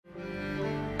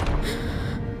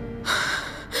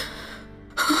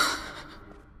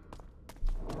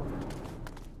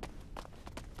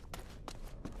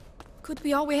could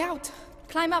be our way out.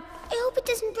 Climb up. I hope it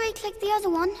doesn't break like the other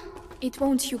one. It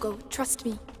won't, Hugo. Trust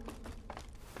me.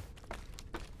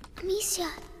 Amicia,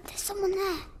 there's someone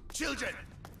there. Children!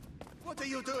 What are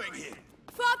you doing here?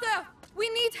 Father! We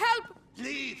need help!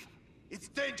 Leave! It's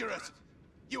dangerous!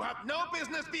 You have no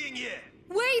business being here!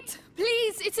 Wait!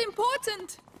 Please! It's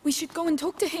important! We should go and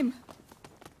talk to him.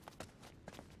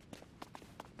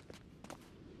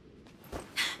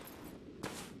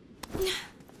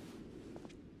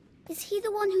 Is he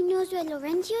the one who knows where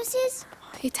Laurentius is?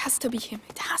 It has to be him.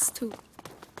 It has to.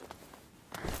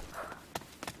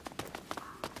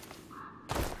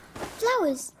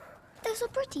 Flowers. They're so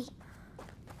pretty.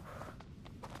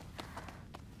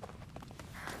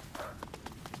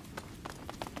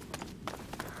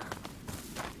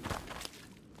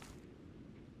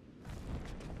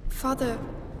 Father,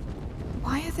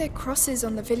 why are there crosses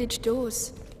on the village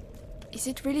doors? Is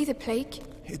it really the plague?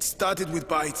 It started with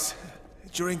bites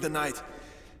during the night.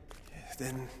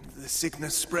 Then the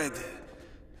sickness spread.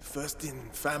 First in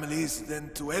families,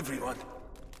 then to everyone.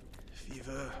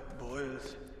 Fever,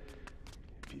 boils.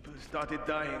 People started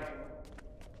dying.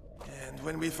 And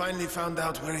when we finally found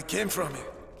out where it came from,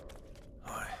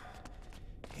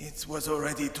 it was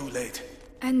already too late.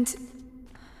 And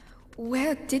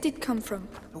where did it come from?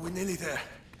 We're nearly there.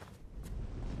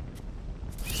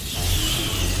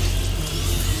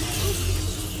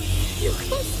 You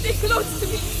can't stay close to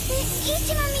me. They ate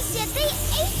him, Amicia! They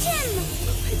ate him!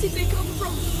 Where did they come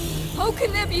from? How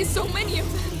can there be so many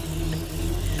of them?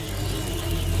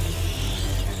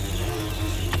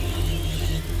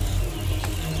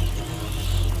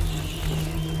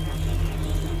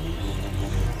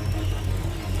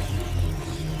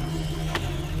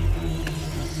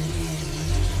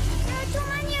 There are too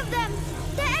many of them!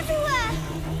 They're everywhere!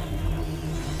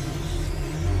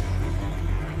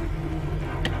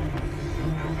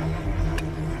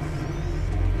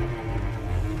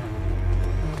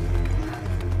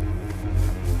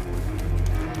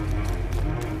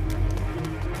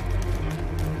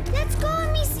 Let's go,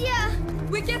 Amicia!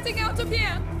 We're getting out of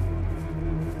here!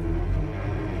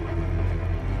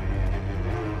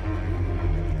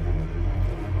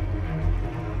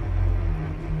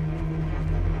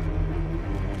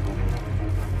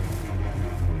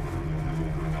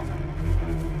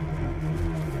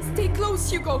 Stay close,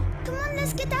 Hugo! Come on,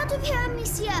 let's get out of here,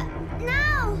 Amicia!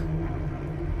 Now!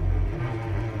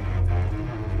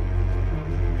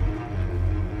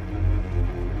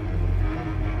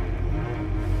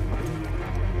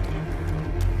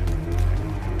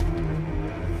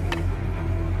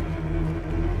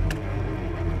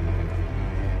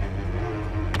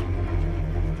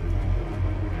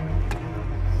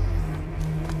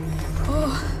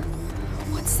 Oh,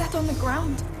 what's that on the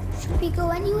ground? Should we go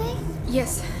anyway?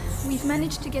 Yes, we've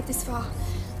managed to get this far.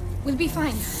 We'll be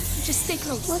fine. Just stay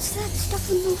close. What's that stuff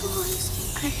on the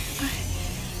walls?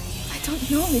 I don't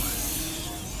know.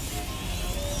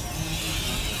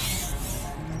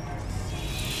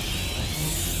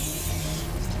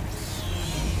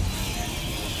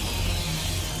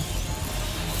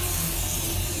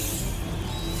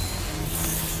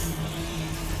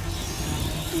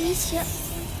 Amicia,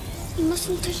 you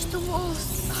mustn't touch the walls.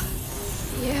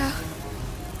 Yeah.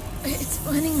 It's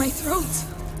burning my throat.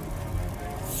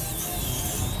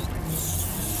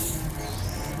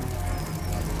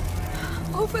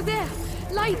 Over there!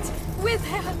 Light! We're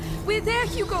there! We're there,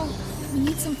 Hugo! We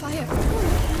need some fire.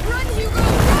 Run, Hugo!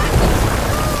 Run!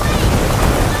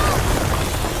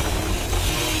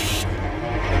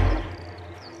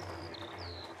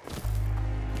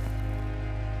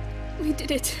 We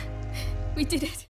did it. We did it.